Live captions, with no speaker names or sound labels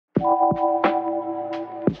My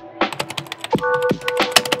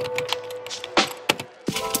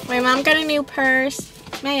mom got a new purse.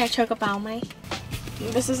 May I choke about my?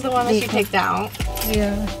 This is the one that she picked out.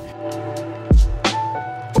 Yeah.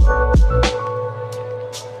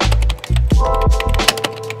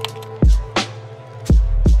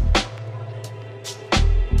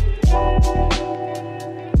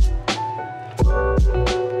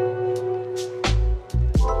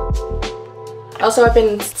 Also, I've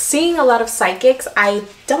been seeing a lot of psychics. I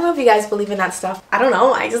don't know if you guys believe in that stuff. I don't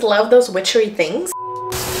know. I just love those witchery things.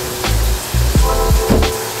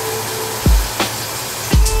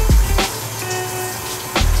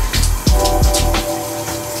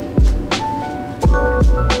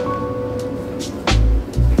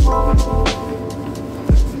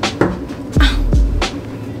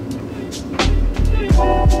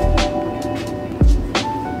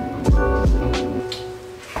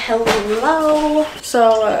 Hello.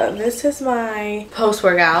 So this is my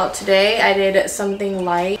post-workout. Today I did something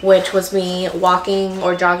light, which was me walking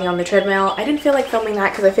or jogging on the treadmill. I didn't feel like filming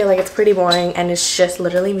that because I feel like it's pretty boring and it's just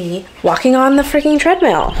literally me walking on the freaking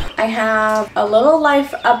treadmill. I have a little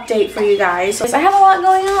life update for you guys. I have a lot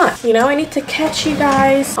going on. You know, I need to catch you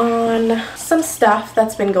guys on some stuff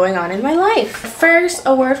that's been going on in my life. First,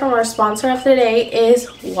 a word from our sponsor of the day is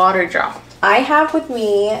Water Drop. I have with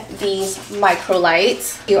me these micro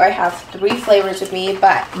lights. Here I have 3 flavors with me,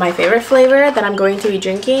 but my favorite flavor that I'm going to be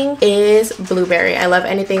drinking is blueberry. I love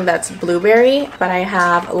anything that's blueberry, but I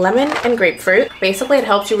have lemon and grapefruit. Basically, it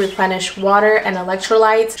helps you replenish water and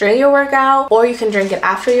electrolytes during your workout, or you can drink it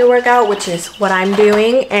after your workout, which is what I'm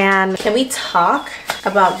doing. And can we talk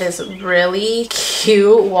about this really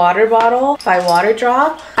cute water bottle by Water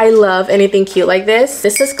Drop? I love anything cute like this.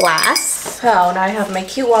 This is glass. So now I have my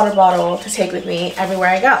cute water bottle to take with me everywhere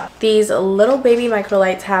I go. These little baby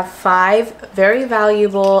microlights have 5 very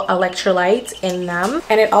valuable electrolytes in them,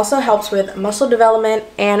 and it also helps with muscle development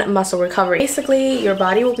and muscle recovery. Basically, your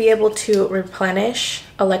body will be able to replenish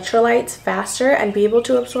electrolytes faster and be able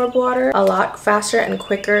to absorb water a lot faster and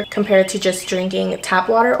quicker compared to just drinking tap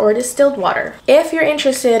water or distilled water. If you're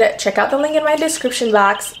interested, check out the link in my description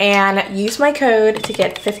box and use my code to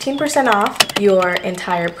get 15% off your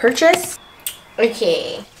entire purchase.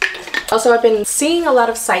 Okay. Also, I've been seeing a lot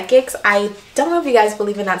of psychics. I don't know if you guys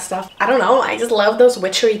believe in that stuff. I don't know. I just love those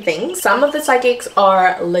witchery things. Some of the psychics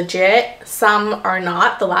are legit. Some are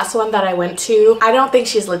not. The last one that I went to, I don't think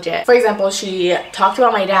she's legit. For example, she talked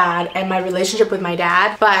about my dad and my relationship with my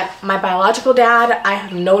dad. But my biological dad, I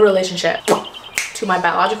have no relationship to my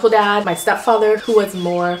biological dad. My stepfather, who was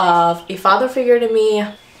more of a father figure to me,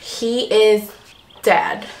 he is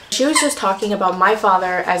dead. She was just talking about my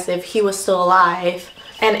father as if he was still alive.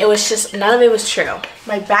 And it was just, none of it was true.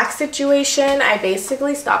 My back situation, I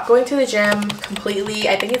basically stopped going to the gym completely.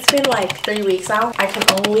 I think it's been like 3 weeks now. I can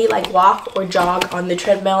only like walk or jog on the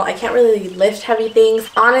treadmill. I can't really lift heavy things.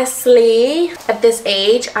 Honestly, at this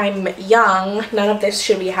age, I'm young. None of this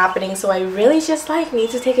should be happening. So I really just like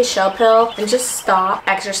need to take a shell pill and just stop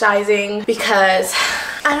exercising because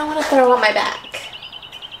I don't want to throw out my back.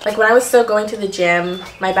 Like when I was still going to the gym,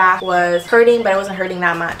 my back was hurting, but it wasn't hurting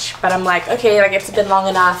that much. But I'm like, okay, like it's been long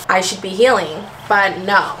enough, I should be healing. But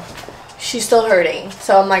no, she's still hurting.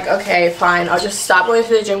 So I'm like, okay, fine. I'll just stop going to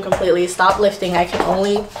the gym completely, stop lifting. I can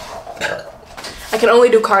only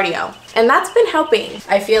do cardio. And that's been helping.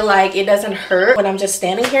 I feel like it doesn't hurt when I'm just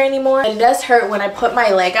standing here anymore. It does hurt when I put my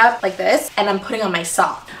leg up like this and I'm putting on my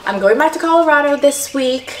sock. I'm going back to Colorado this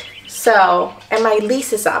week. So, and my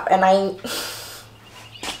lease is up and I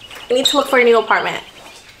need to look for a new apartment.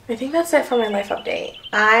 I think that's it for my life update.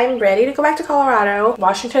 I'm ready to go back to Colorado.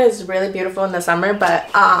 Washington is really beautiful in the summer, but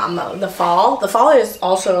the fall is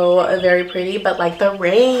also very pretty, but like the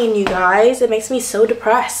rain, you guys, it makes me so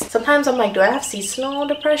depressed. Sometimes I'm like, do I have seasonal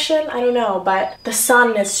depression? I don't know, but the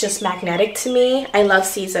sun is just magnetic to me. I love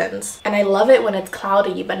seasons and I love it when it's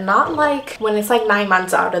cloudy, but not like when it's like 9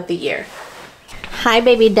 months out of the year. Hi,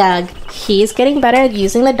 baby Doug. He's getting better at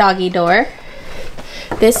using the doggy door.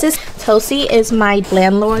 This is Tosi, is my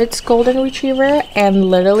landlord's golden retriever, and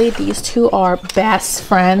literally these two are best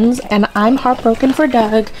friends, and I'm heartbroken for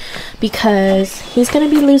Doug because he's gonna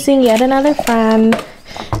be losing yet another friend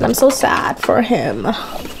and I'm so sad for him.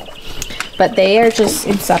 But they are just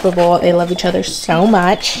inseparable. They love each other so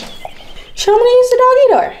much. Show him how to use the doggy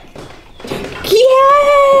door.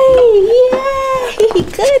 Yay! Yay!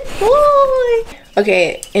 Good boy!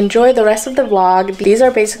 Okay, enjoy the rest of the vlog. These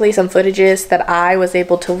are basically some footages that I was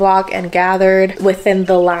able to vlog and gathered within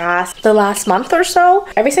the last month or so.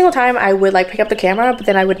 Every single time I would like pick up the camera, but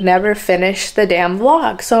then I would never finish the damn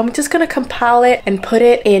vlog. So I'm just gonna compile it and put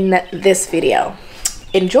it in this video.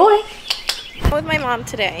 Enjoy! With my mom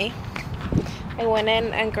today, I went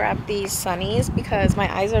in and grabbed these sunnies because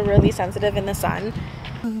my eyes are really sensitive in the sun.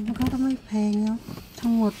 My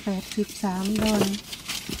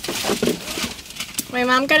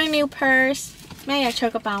mom got a new purse. May I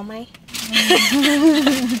choke a bow, May?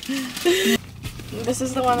 This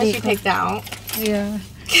is the one that she picked out. Yeah.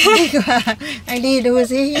 I need to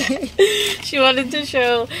see. She wanted to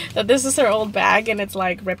show that this is her old bag and it's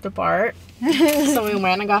like ripped apart. So we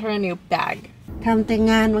went and got her a new bag. ทำแต่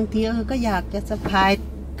งานบางทีก็อยากจะสะพาย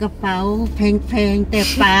กระเป๋าแพงๆแต่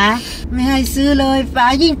ป๋าไม่ให้ซื้อเลยป๋า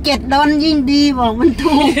ยิ่งเก็ดดอนยิ่งดีบอกมัน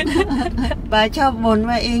ถูกป๋าชอบบ่น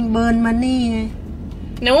ว่าเองเบิร์นมันนี่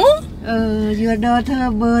No? Your daughter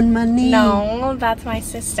burn money. No, that's my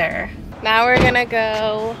sister. Now we're gonna go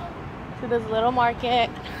to this little market,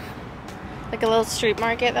 like a little street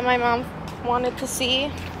market that my mom wanted to see.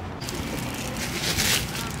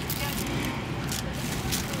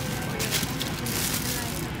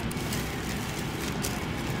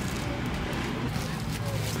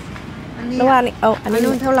 Oh, อันนี้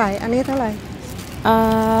เท่าไหร่อันนี้เท่าไหร่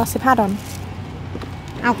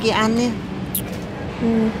$15. เอากี่อันเนี่ย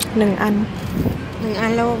1 อัน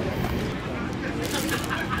แล้ว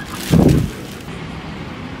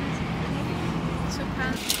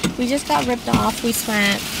We just got ripped off. We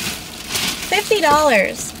spent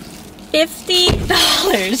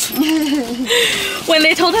 $50. When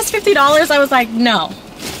they told us $50, I was like, no,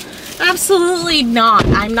 absolutely not.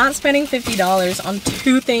 I'm not spending $50 on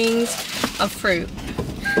 2 things of fruit.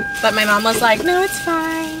 But my mom was like, no, it's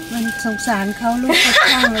fine. มันสงสารเขาลูกเขา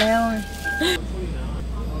ช่างแล้ว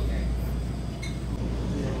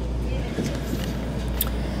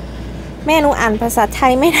แม่หนูอ่านภาษาไท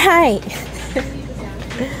ยไม่ได้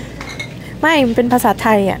ไม่เป็นภาษาไท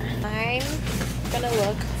ยอ่ะ I'm gonna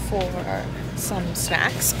look for some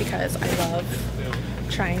snacks because I love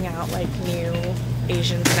trying out like new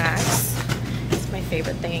Asian snacks. It's my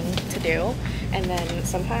favorite thing to do. And then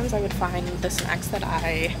sometimes I would find the snacks that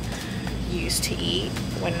I used to eat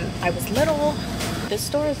when I was little. This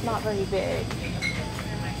store is not very big.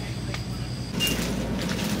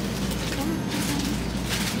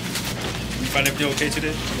 Find everything okay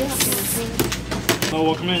today? Yes. Oh,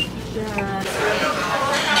 welcome in.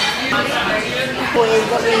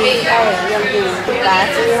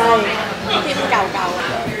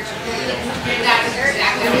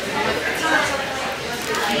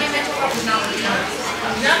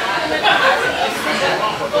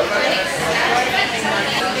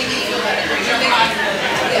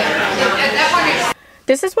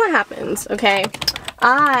 This is what happens, okay?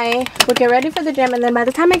 I would get ready for the gym, and then by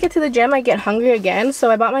the time I get to the gym, I get hungry again. So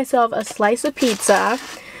I bought myself a slice of pizza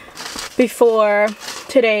before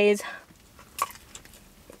today's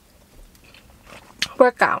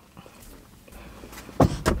workout.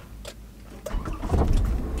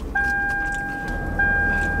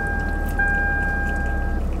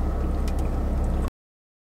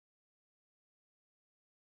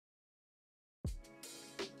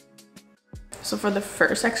 So for the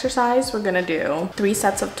first exercise, we're gonna do 3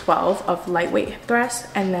 sets of 12 of lightweight hip thrusts,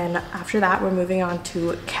 and then after that, we're moving on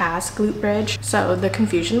to cast glute bridge. So the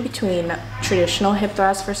confusion between traditional hip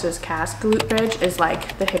thrust versus cast glute bridge is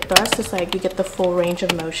like the hip thrust is like you get the full range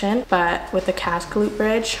of motion, but with the cast glute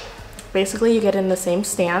bridge, basically you get in the same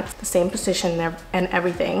stance, the same position and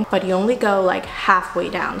everything, but you only go like halfway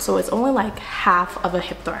down. So it's only like half of a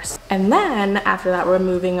hip thrust. And then after that, we're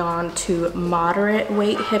moving on to moderate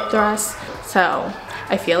weight hip thrusts. So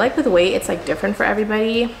I feel like with weight, it's like different for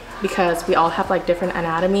everybody because we all have like different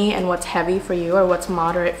anatomy, and what's heavy for you or what's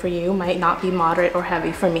moderate for you might not be moderate or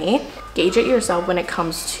heavy for me. Gauge it yourself when it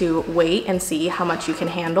comes to weight and see how much you can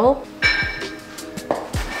handle.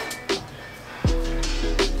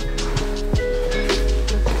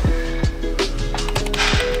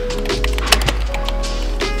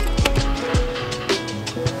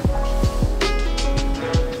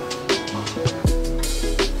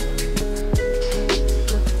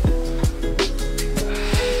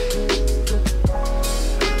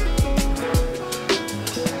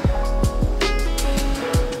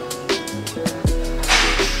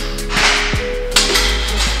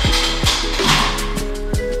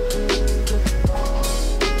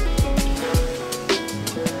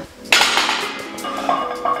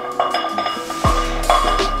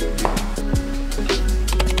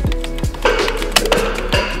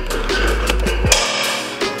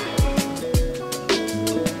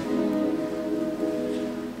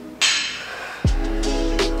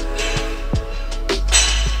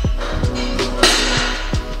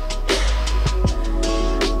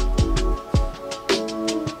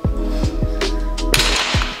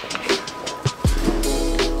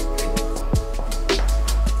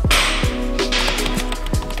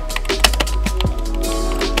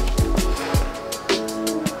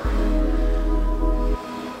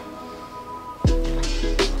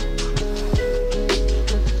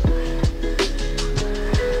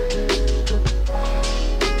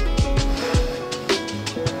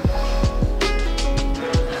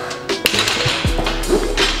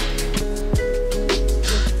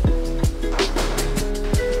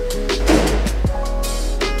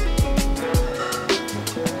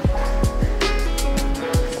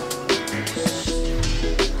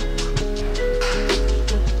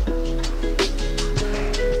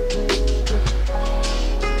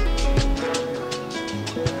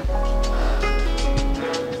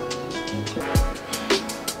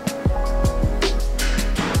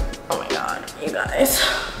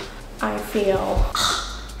 feel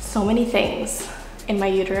so many things in my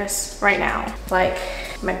uterus right now. Like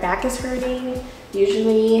my back is hurting.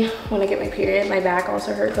 Usually when I get my period, my back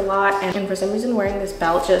also hurts a lot. And for some reason wearing this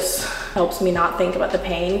belt just helps me not think about the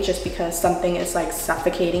pain, just because something is like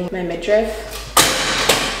suffocating my midriff.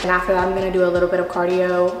 And after that, I'm gonna do a little bit of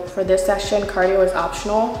cardio for this session. Cardio is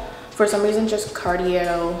optional. For some reason, just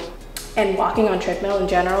cardio and walking on treadmill in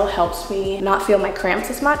general helps me not feel my cramps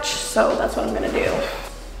as much. So that's what I'm gonna do.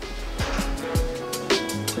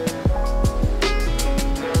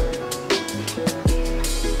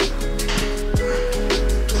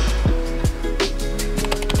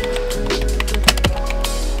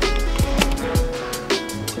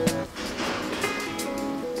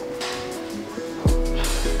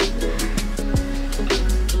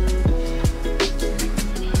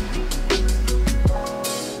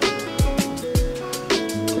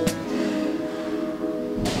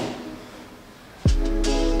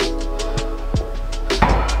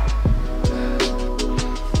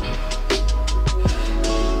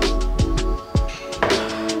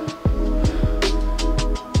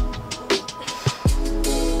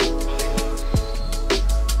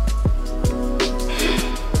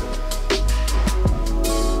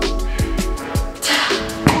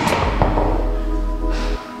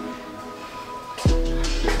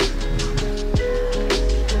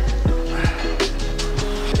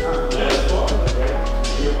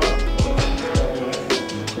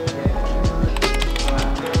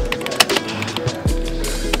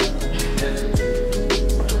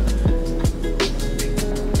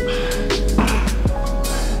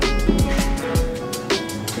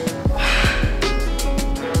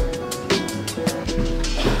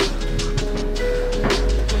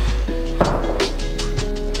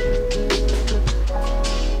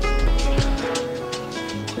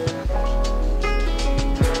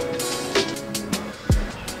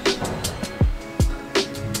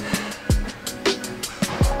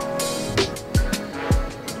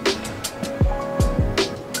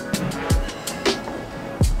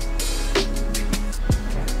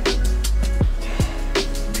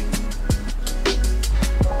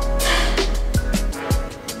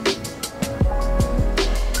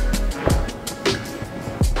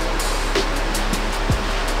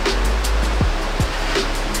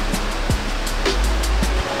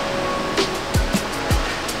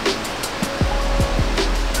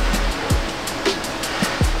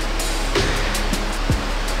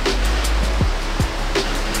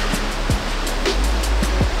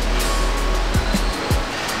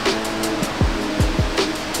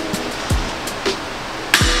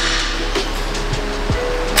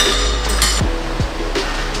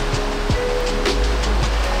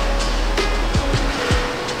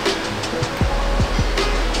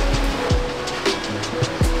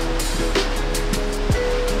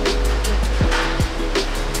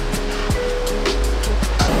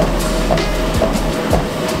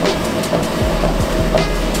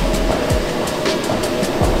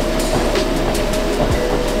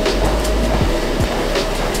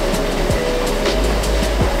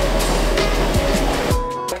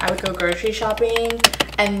 Grocery shopping,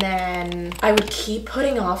 and then I would keep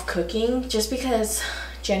putting off cooking just because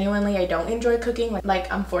genuinely I don't enjoy cooking.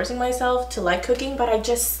 Like I'm forcing myself to like cooking, but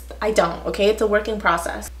I don't, okay? It's a working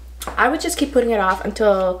process. I would just keep putting it off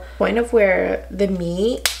until the point of where the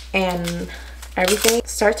meat and everything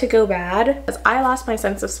start to go bad, because I lost my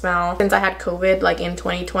sense of smell since I had COVID like in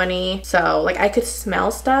 2020. So like I could smell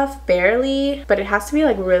stuff barely, but it has to be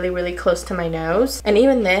like really close to my nose, and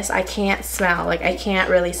even this I can't smell. Like I can't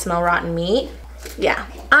really smell rotten meat. Yeah,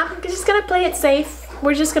 I'm just gonna play it safe.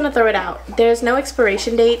 We're just gonna throw it out. There's no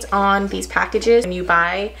expiration dates on these packages. When you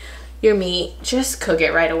buy your meat, just cook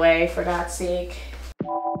it right away, for God's sake.